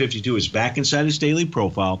 3152 is back inside its daily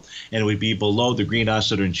profile, and it would be below the green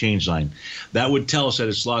oscillator and change line. That would tell us that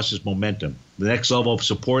it's lost its momentum. The next level of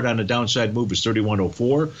support on the downside move is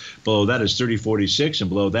 3104. Below that is 3046, and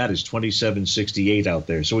below that is 2768 out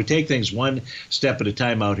there. So we take things one step at a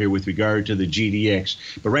time out here with regard to the GDX.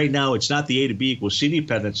 But right now, it's not the A to B equals CD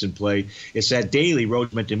pattern that's in play. It's that daily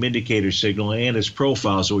Rhodes momentum indicator signal and its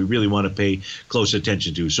profile, so we really want to pay close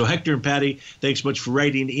attention to. So Hector and Patty, thanks much for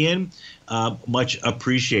writing in. Much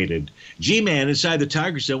appreciated. G-Man inside the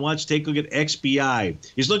Tigers that wants to take a look at XBI.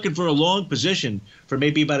 He's looking for a long position for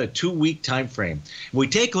maybe about a 2-week time frame. When we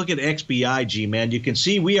take a look at XBI, G-Man, you can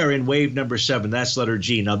see we are in wave number 7. That's letter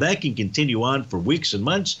G. Now, that can continue on for weeks and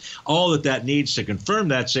months. All that needs to confirm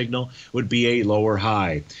that signal would be a lower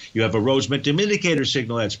high. You have a Rhodes momentum indicator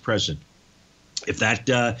signal that's present. If that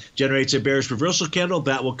generates a bearish reversal candle,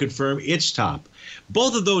 that will confirm its top.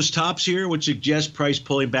 Both of those tops here would suggest price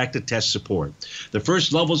pulling back to test support. The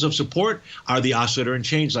first levels of support are the oscillator and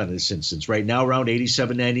change line in this instance. Right now, around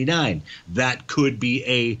 87.99. That could be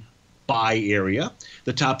a buy area.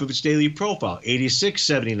 The top of its daily profile,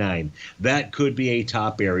 86.79. That could be a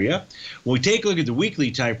top area. When we take a look at the weekly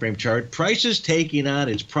time frame chart, price is taking on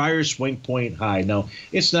its prior swing point high. Now,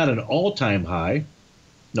 it's not an all-time high.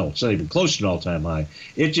 No, it's not even close to an all-time high.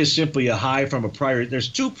 It's just simply a high from a prior. There's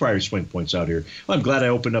 2 prior swing points out here. Well, I'm glad I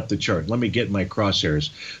opened up the chart. Let me get my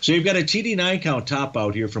crosshairs. So you've got a TD9 count top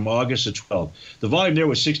out here from August of 12. The volume there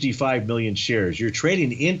was 65 million shares. You're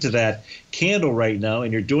trading into that candle right now,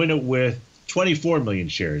 and you're doing it with 24 million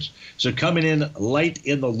shares. So coming in light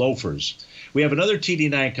in the loafers. We have another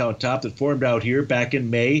TD9 count top that formed out here back in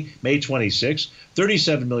May 26,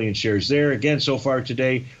 37 million shares there. Again, so far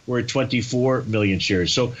today, we're at 24 million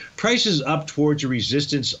shares. So prices up towards a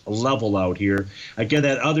resistance level out here. Again,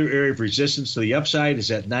 that other area of resistance to the upside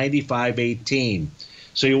is at 95.18.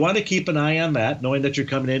 So you want to keep an eye on that, knowing that you're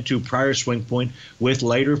coming into prior swing point with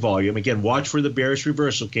lighter volume. Again, watch for the bearish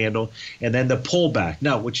reversal candle and then the pullback.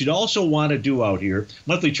 Now, what you'd also want to do out here,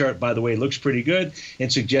 monthly chart, by the way, looks pretty good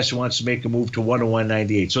and suggests it wants to make a move to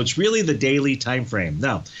 101.98. So it's really the daily time frame.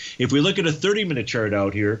 Now, if we look at a 30-minute chart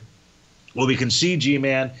out here, What we can see,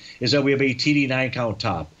 G-Man, is that we have a TD9 count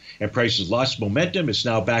top. And price has lost momentum. It's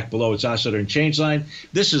now back below its oscillator and change line.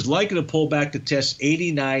 This is likely to pull back to test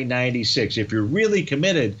 89.96. If you're really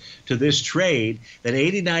committed to this trade, then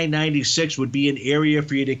 89.96 would be an area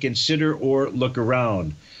for you to consider or look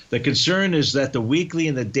around. The concern is that the weekly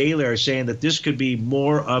and the daily are saying that this could be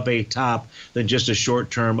more of a top than just a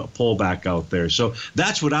short-term pullback out there. So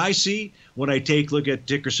that's what I see when I take a look at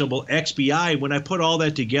ticker symbol XBI. When I put all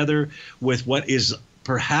that together with what is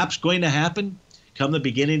perhaps going to happen come the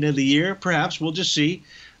beginning of the year, perhaps, we'll just see.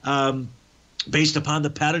 Based upon the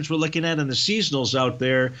patterns we're looking at and the seasonals out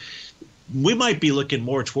there, we might be looking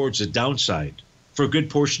more towards the downside for a good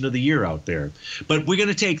portion of the year out there. But we're going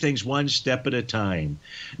to take things one step at a time.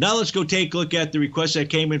 Now let's go take a look at the request that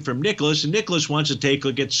came in from Nicholas. And Nicholas wants to take a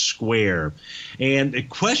look at Square. And the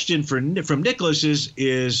question from Nicholas is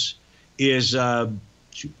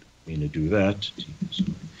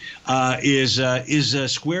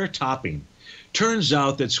Square topping? Turns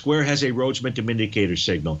out that Square has a Rhodes momentum indicator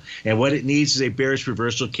signal, and what it needs is a bearish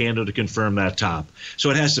reversal candle to confirm that top. So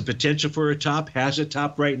it has the potential for a top. Has it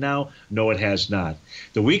top right now? No, it has not.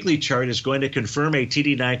 The weekly chart is going to confirm a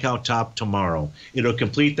TD9 count top tomorrow. It'll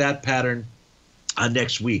complete that pattern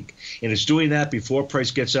next week, and it's doing that before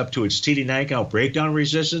price gets up to its TD9 count breakdown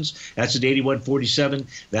resistance. That's at 81.47.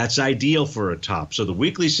 That's ideal for a top. So the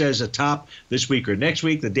weekly says a top this week or next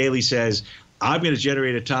week. The daily says I'm going to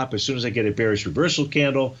generate a top as soon as I get a bearish reversal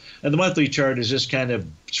candle. And the monthly chart is just kind of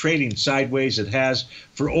trading sideways. It has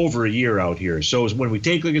for over a year out here. So when we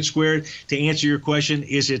take a look at Square, to answer your question,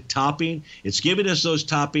 is it topping? It's giving us those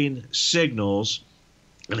topping signals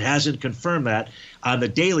and hasn't confirmed that on the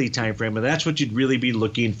daily time frame, and that's what you'd really be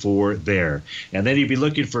looking for there. And then you'd be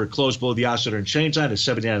looking for a close below the oscillator and change line at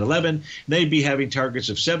 79.11. Then you'd be having targets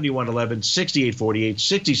of 71.11, 68.48,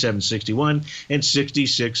 67.61, and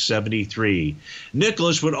 66.73.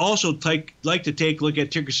 Nicholas would also like to take a look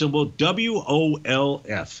at ticker symbol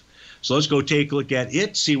WOLF. So let's go take a look at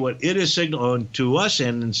it, see what it is signaling to us,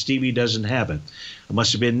 and Stevie doesn't have it. It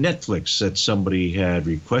must have been Netflix that somebody had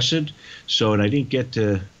requested. So, and I didn't get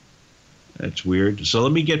to, that's weird. So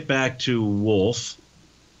let me get back to Wolf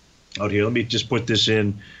out here. Let me just put this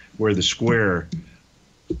in where the Square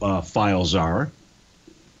files are.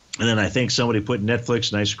 And then I think somebody put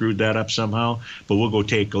Netflix, and I screwed that up somehow. But we'll go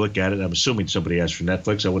take a look at it. I'm assuming somebody asked for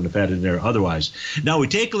Netflix. I wouldn't have had it in there otherwise. Now we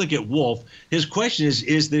take a look at Wolf. His question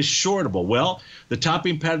is this shortable? Well, the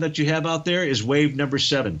topping pattern that you have out there is wave number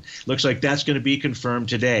 7. Looks like that's going to be confirmed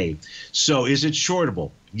today. So is it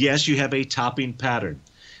shortable? Yes, you have a topping pattern.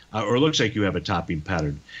 Or looks like you have a topping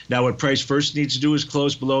pattern. Now, what price first needs to do is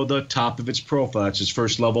close below the top of its profile. That's its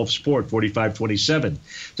first level of support, 45.27.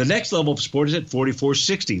 The next level of support is at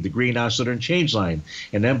 44.60, the green oscillator and change line.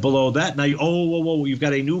 And then below that, now, you've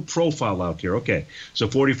got a new profile out here. Okay, so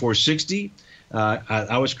 44.60.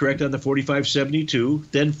 I was correct on the 45.72,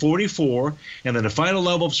 then 44, and then the final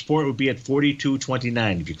level of support would be at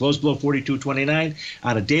 42.29. If you close below 42.29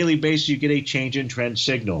 on a daily basis, you get a change in trend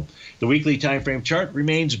signal. The weekly time frame chart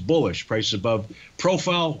remains bullish. Price above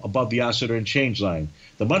profile, above the oscillator and change line.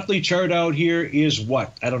 The monthly chart out here is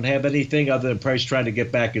what? I don't have anything other than price trying to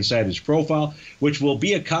get back inside its profile, which will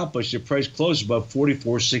be accomplished if price closes above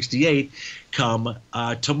 44.68 come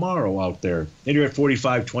tomorrow out there. And you're at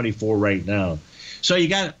 45.24 right now. So you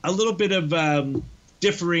got a little bit of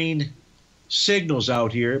differing signals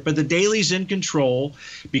out here, but the daily's in control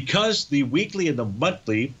because the weekly and the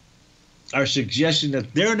monthly are suggesting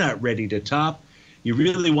that they're not ready to top. You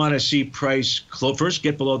really want to see price first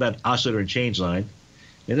get below that oscillator and change line,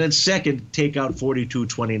 and then second, take out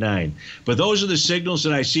 42.29. But those are the signals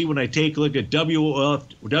that I see when I take a look at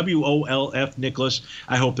WOLF, Nicholas.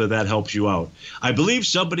 I hope that helps you out. I believe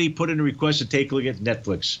somebody put in a request to take a look at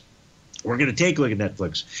Netflix. We're going to take a look at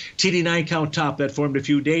Netflix. TD9 count top that formed a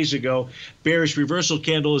few days ago. Bearish reversal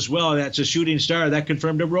candle as well. That's a shooting star. That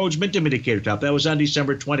confirmed a Rhodes momentum indicator top. That was on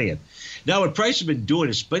December 20th. Now, what price has been doing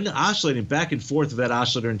is been oscillating back and forth of that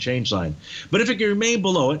oscillator and change line. But if it can remain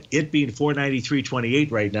below it, it being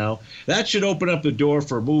 493.28 right now, that should open up the door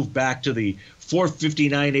for a move back to the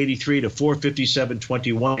 459.83 to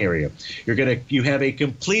 457.21 area. You have a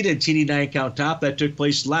completed TD9 count top that took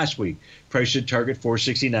place last week. Price should target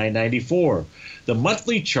 469.94. The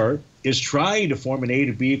monthly chart is trying to form an A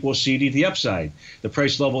to B equals C to the upside. The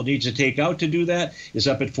price level it needs to take out to do that is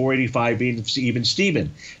up at 485 even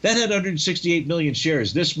Steven. That had 168 million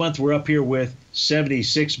shares. This month we're up here with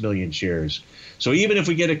 76 million shares. So even if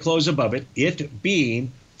we get a close above it, it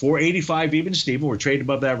being 485 even, Stephen. We're trading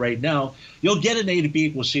above that right now. You'll get an A to B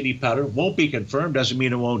equals CD pattern. Won't be confirmed. Doesn't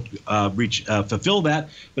mean it won't fulfill that.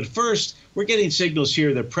 But first, we're getting signals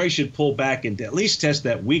here that price should pull back and at least test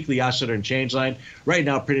that weekly oscillator and change line. Right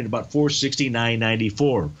now, printed about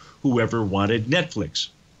 469.94. Whoever wanted Netflix.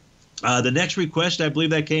 The next request, I believe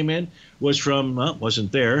that came in, was from, was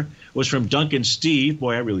from Duncan Steve.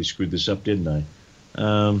 Boy, I really screwed this up, didn't I?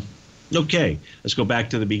 Okay, let's go back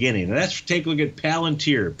to the beginning. And let's take a look at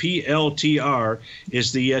Palantir. PLTR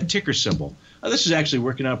is the ticker symbol. This is actually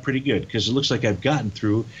working out pretty good because it looks like I've gotten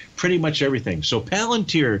through pretty much everything. So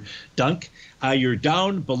Palantir, Dunk, you're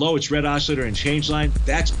down below its red oscillator and change line.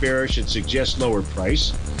 That's bearish. It suggests lower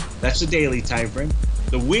price. That's the daily time frame.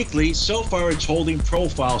 The weekly, so far it's holding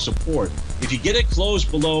profile support. If you get it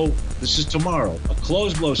closed below, this is tomorrow, a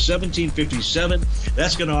close below 1757,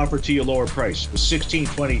 that's going to offer to you a lower price, with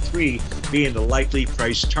 1623 being the likely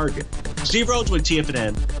price target. Steve Rhodes with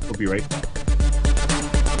TFNN. We'll be right back.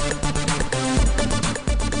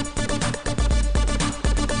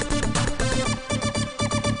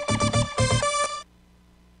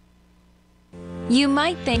 You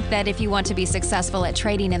might think that if you want to be successful at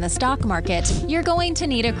trading in the stock market, you're going to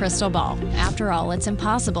need a crystal ball. After all, it's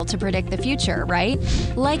impossible to predict the future, right?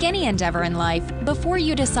 Like any endeavor in life, before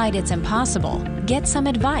you decide it's impossible, get some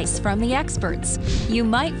advice from the experts. You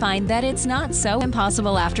might find that it's not so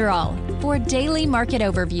impossible after all. For daily market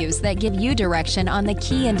overviews that give you direction on the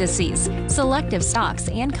key indices, selective stocks,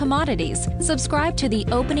 and commodities, subscribe to the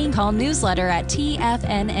Opening Call newsletter at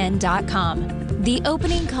TFNN.com. The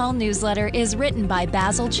Opening Call newsletter is written by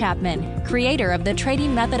Basil Chapman, creator of the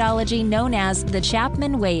trading methodology known as the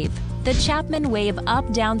Chapman Wave. The Chapman Wave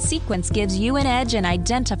up-down sequence gives you an edge in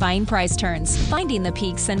identifying price turns, finding the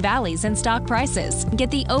peaks and valleys in stock prices. Get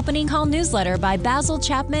the Opening Call newsletter by Basil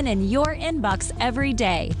Chapman in your inbox every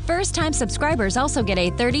day. First-time subscribers also get a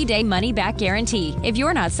 30-day money-back guarantee. If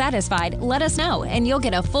you're not satisfied, let us know, and you'll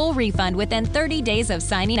get a full refund within 30 days of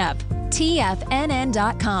signing up.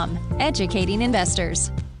 TFNN.com, educating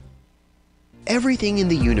investors. Everything in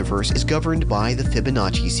the universe is governed by the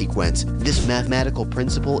Fibonacci sequence. This mathematical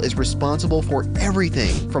principle is responsible for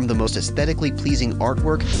everything from the most aesthetically pleasing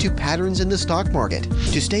artwork to patterns in the stock market.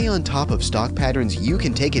 To stay on top of stock patterns you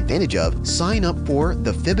can take advantage of, sign up for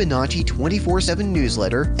the Fibonacci 24/7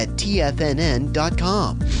 newsletter at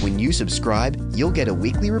TFNN.com. When you subscribe, you'll get a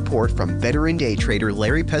weekly report from veteran day trader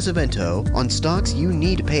Larry Pesavento on stocks you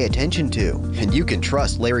need to pay attention to. And you can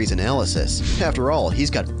trust Larry's analysis. After all,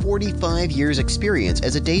 he's got 45 years experience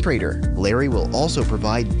as a day trader. Larry will also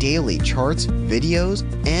provide daily charts, videos,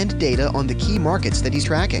 and data on the key markets that he's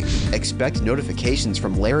tracking. Expect notifications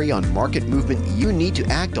from Larry on market movement you need to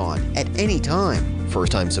act on at any time.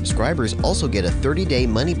 First-time subscribers also get a 30-day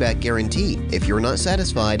money-back guarantee. If you're not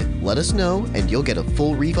satisfied, let us know and you'll get a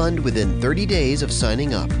full refund within 30 days of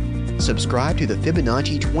signing up. Subscribe to the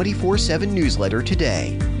Fibonacci 24/7 newsletter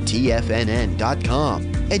today.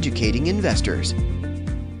 TFNN.com, educating investors.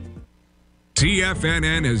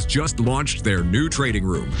 TFNN has just launched their new trading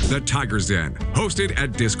room, the Tiger's Den, hosted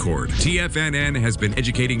at Discord. TFNN has been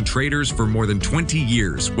educating traders for more than 20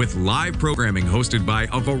 years with live programming hosted by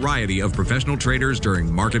a variety of professional traders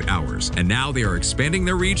during market hours. And now they are expanding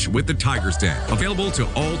their reach with the Tiger's Den, available to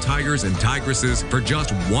all tigers and tigresses for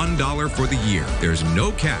just $1 for the year. There's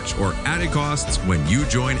no catch or added costs when you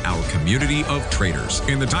join our community of traders.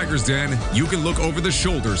 In the Tiger's Den, you can look over the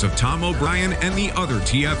shoulders of Tom O'Brien and the other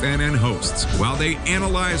TFNN hosts while they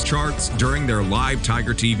analyze charts during their live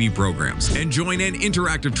Tiger TV programs, and join an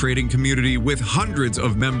interactive trading community with hundreds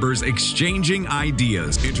of members exchanging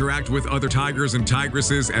ideas. Interact with other tigers and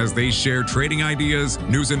tigresses as they share trading ideas,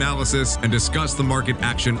 news analysis, and discuss the market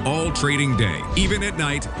action all trading day, even at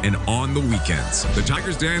night and on the weekends. The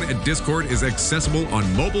Tiger's Den at Discord is accessible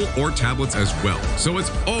on mobile or tablets as well, so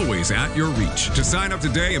it's always at your reach. To sign up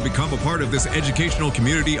today and become a part of this educational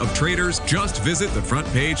community of traders, just visit the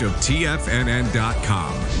front page of TFNN.com.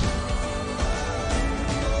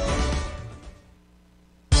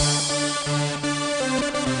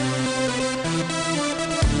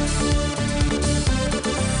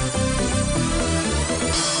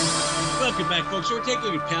 Welcome back, folks. So we're taking a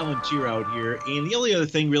look at Palantir out here, and the only other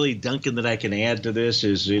thing really, Duncan, that I can add to this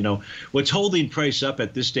is, what's holding price up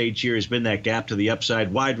at this stage here has been that gap to the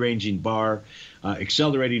upside, wide-ranging bar.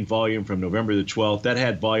 Accelerating volume from November the 12th. That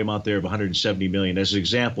had volume out there of 170 million. As an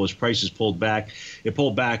example, as prices pulled back, it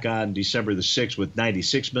pulled back on December the 6th with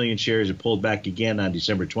 96 million shares. It pulled back again on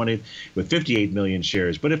December 20th with 58 million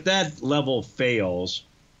shares. But if that level fails,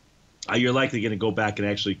 you're likely going to go back and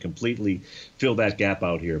actually completely fill that gap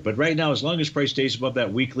out here. But right now, as long as price stays above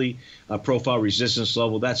that weekly profile resistance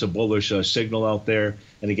level, that's a bullish signal out there.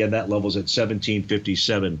 And again, that level's at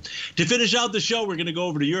 17.57. To finish out the show, we're going to go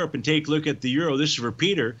over to Europe and take a look at the euro. This is for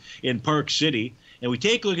Peter in Park City. And we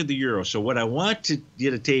take a look at the euro. So what I want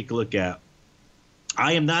you to take a look at,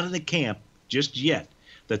 I am not in the camp just yet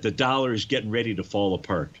that the dollar is getting ready to fall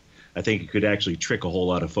apart. I think it could actually trick a whole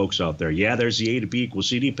lot of folks out there. Yeah, there's the A to B equals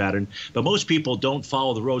CD pattern, but most people don't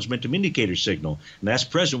follow the Rhodes Momentum Indicator signal. And that's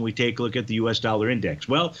present when we take a look at the U.S. dollar index.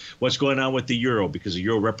 Well, what's going on with the euro? Because the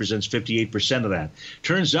euro represents 58% of that.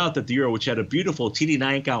 Turns out that the euro, which had a beautiful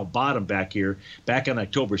TD9 count bottom back here, back on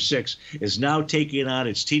October 6th, is now taking on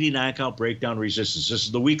its TD9 count breakdown resistance. This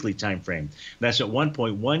is the weekly time frame. That's at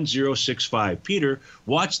 1.1065. Peter,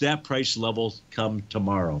 watch that price level come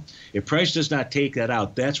tomorrow. If price does not take that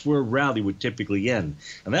out, that's where rally would typically end.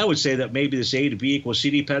 And that would say that maybe this A to B equals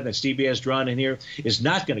CD pattern that Stevie has drawn in here is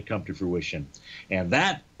not going to come to fruition. And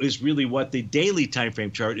that is really what the daily time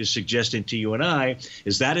frame chart is suggesting to you and I,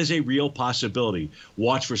 is that is a real possibility.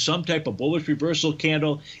 Watch for some type of bullish reversal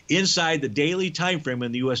candle inside the daily time frame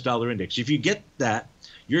in the U.S. dollar index. If you get that,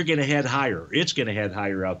 you're going to head higher. It's going to head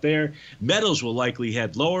higher out there. Metals will likely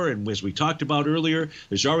head lower. And as we talked about earlier,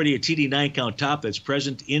 there's already a TD9 count top that's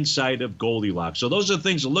present inside of Goldilocks. So those are the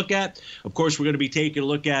things to look at. Of course, we're going to be taking a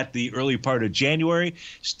look at the early part of January.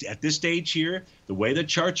 At this stage here, the way the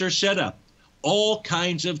charts are set up, all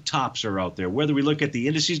kinds of tops are out there. Whether we look at the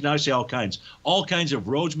indices, now I say all kinds of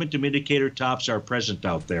Rhodes Momentum Indicator tops are present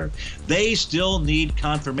out there. They still need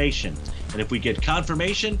confirmation. And if we get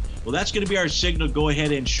confirmation, well, that's going to be our signal to go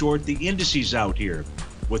ahead and short the indices out here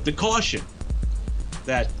with the caution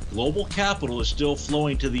that global capital is still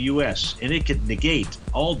flowing to the U.S. and it could negate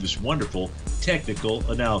all this wonderful technical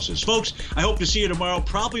analysis. Folks, I hope to see you tomorrow.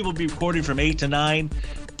 Probably will be recording from 8 to 9.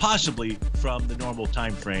 Possibly from the normal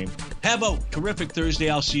time frame. Have a terrific Thursday.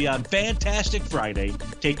 I'll see you on fantastic Friday.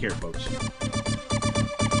 Take care, folks.